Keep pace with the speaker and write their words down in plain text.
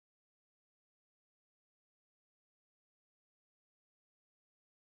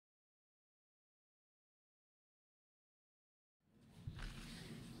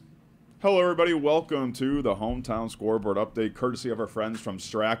Hello, everybody. Welcome to the Hometown Scoreboard Update, courtesy of our friends from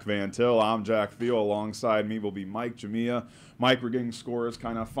Strack Van Til. I'm Jack Thiel. Alongside me will be Mike Jamia. Mike, we're getting scores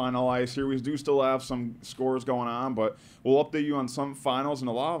kind of finalized here. We do still have some scores going on, but we'll update you on some finals. And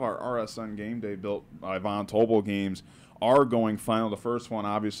a lot of our RSN Game Day built by Von Tobel games are going final. The first one,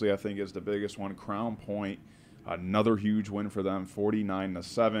 obviously, I think is the biggest one. Crown Point, another huge win for them,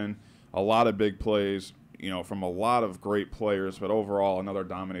 49-7. A lot of big plays, from a lot of great players, but overall another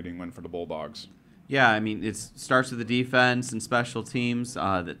dominating win for the Bulldogs. Yeah, I mean, it starts with the defense and special teams.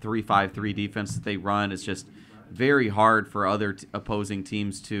 The 3-5-3 defense that they run is just very hard for other opposing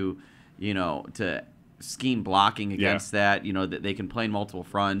teams to scheme blocking against that. That they can play in multiple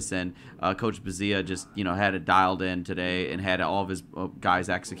fronts, and Coach Bazia just had it dialed in today and had all of his guys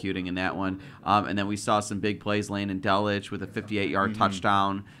executing in that one. And then we saw some big plays. Landon Delich with a 58-yard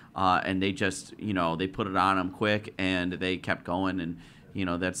touchdown. And they just, they put it on them quick, and they kept going, and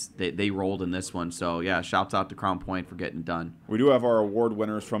they rolled in this one. So yeah, shouts out to Crown Point for getting it done. We do have our award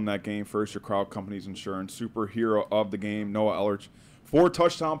winners from that game. First, your Crowd Companies Insurance superhero of the game, Noah Ellerich. 4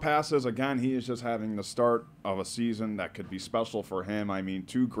 touchdown passes. Again, he is just having the start of a season that could be special for him. I mean,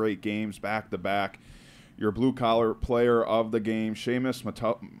 2 great games back to back. Your blue-collar player of the game, Seamus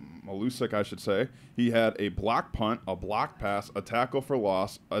Malusik, I should say. He had a block punt, a block pass, a tackle for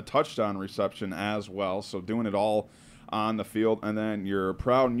loss, a touchdown reception as well. So doing it all on the field. And then your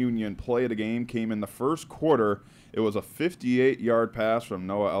Proud Union play of the game came in the first quarter. It was a 58-yard pass from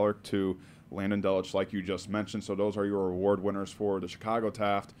Noah Ellerich to Landon Delich, like you just mentioned. So those are your award winners for the Chicago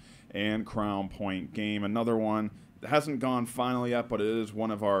Taft and Crown Point game. Another one that hasn't gone final yet, but it is one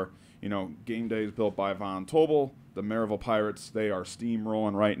of our game days built by Von Tobel. The Maryville Pirates, they are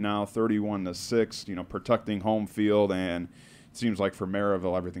steamrolling right now, 31-6, protecting home field, and it seems like for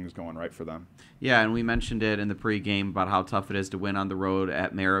Maryville, everything's going right for them. Yeah, and we mentioned it in the pregame about how tough it is to win on the road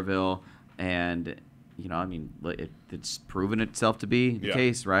at Maryville, and it's proven itself to be the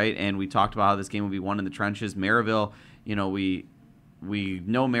case, right? And we talked about how this game would be won in the trenches. Maryville, we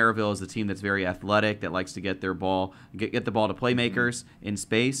know Maryville is a team that's very athletic, that likes to get their ball, get the ball to playmakers in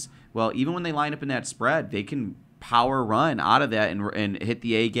space. Well, even when they line up in that spread, they can power run out of that and hit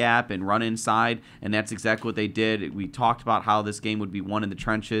the A gap and run inside, and that's exactly what they did. We talked about how this game would be won in the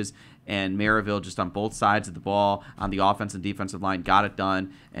trenches, and Maryville just on both sides of the ball on the offensive and defensive line got it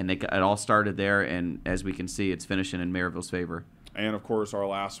done, and it all started there, and as we can see, it's finishing in Maryville's favor. And, of course, our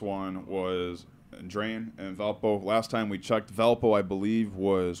last one was Drain and Valpo. Last time we checked, Valpo, I believe,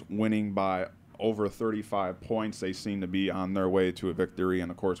 was winning by over 35 points. They seem to be on their way to a victory,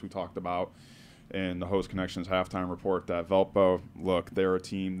 and, of course, we talked about in the Host Connections halftime report that Valpo, look, they're a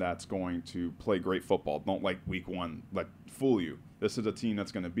team that's going to play great football. Don't let week one fool you. This is a team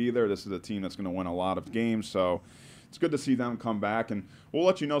that's going to be there. This is a team that's going to win a lot of games. So it's good to see them come back. And we'll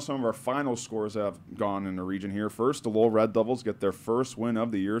let you know some of our final scores that have gone in the region here. First, the Lowell Red Devils get their first win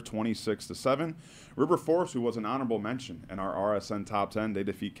of the year, 26-7. River Forest, who was an honorable mention in our RSN Top 10, they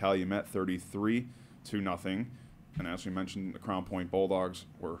defeat Calumet 33-0. And as we mentioned, the Crown Point Bulldogs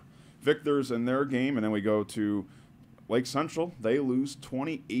were victors in their game. And then we go to Lake Central. They lose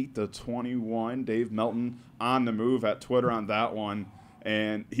 28-21. Dave Melton on the move at Twitter on that one.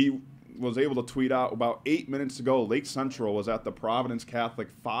 And he was able to tweet out about 8 minutes ago, Lake Central was at the Providence Catholic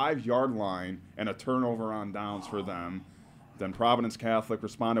 5-yard line and a turnover on downs for them. Then Providence Catholic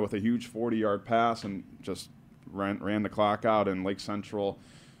responded with a huge 40-yard pass and just ran the clock out, and Lake Central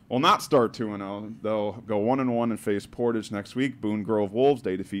will not start 2-0. They'll go 1-1 and face Portage next week. Boone Grove Wolves,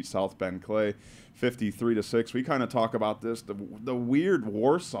 they defeat South Bend Clay 53-6. We kind of talk about this, the weird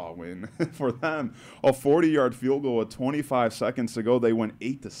Warsaw win for them. A 40-yard field goal with 25 seconds to go. They win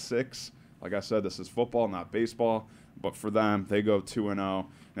 8-6. Like I said, this is football, not baseball. But for them, they go 2-0.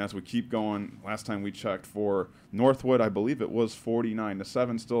 And as we keep going, last time we checked for Northwood, I believe it was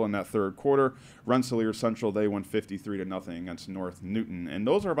 49-7 still in that third quarter. Rensselaer Central, they won 53-0 against North Newton. And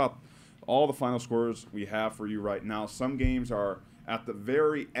those are about all the final scores we have for you right now. Some games are at the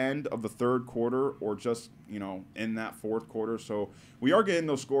very end of the third quarter or just, in that fourth quarter. So we are getting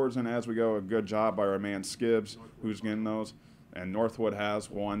those scores in as we go. A good job by our man Skibbs, who's getting those. And Northwood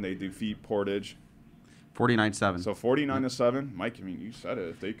has won. They defeat Portage 49-7. So 49-7. Mike, you said it.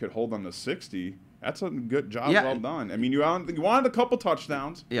 If they could hold them to 60, that's a good job. Well done. You wanted a couple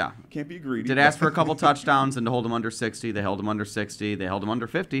touchdowns. Yeah. Can't be greedy. Did ask for a couple touchdowns and to hold them under 60. They held them under 60. They held them under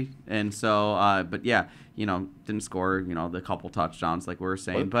 50. And so, but yeah, didn't score, the couple touchdowns like we were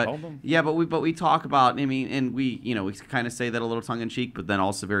saying. But yeah, but we talk about, and we kind of say that a little tongue in cheek, but then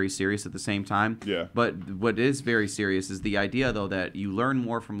also very serious at the same time. Yeah. But what is very serious is the idea, though, that you learn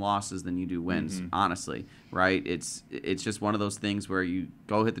more from losses than you do wins, honestly. right? It's just one of those things where you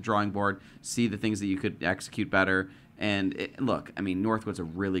go hit the drawing board, see the things that you could execute better. And look, I mean, Northwood's a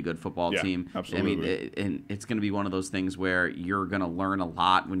really good football team. Absolutely. I mean, and it's going to be one of those things where you're going to learn a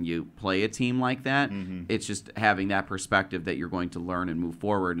lot when you play a team like that. Mm-hmm. It's just having that perspective that you're going to learn and move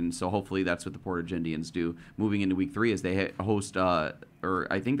forward. And so hopefully that's what the Portage Indians do moving into week 3 as they host, or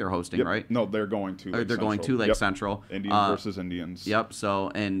I think they're hosting, right? No, they're going to. They're going to Lake Central. Indians versus Indians. Yep. So,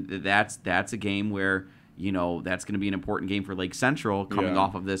 and that's a game where, you know, that's going to be an important game for Lake Central coming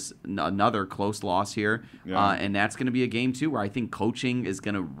off of this another close loss here. And that's going to be a game, too, where I think coaching is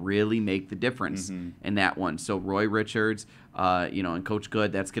going to really make the difference in that one. So Roy Richards, and Coach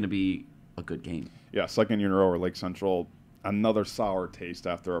Good, that's going to be a good game. Yeah, second year in a row where Lake Central, another sour taste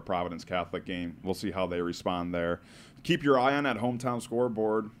after a Providence Catholic game. We'll see how they respond there. Keep your eye on that Hometown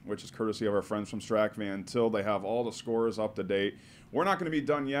Scoreboard, which is courtesy of our friends from Strackman, until they have all the scores up to date. We're not going to be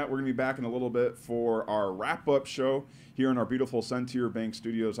done yet. We're going to be back in a little bit for our wrap-up show here in our beautiful Centier Bank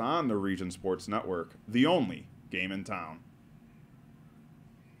studios on the Region Sports Network, the only game in town.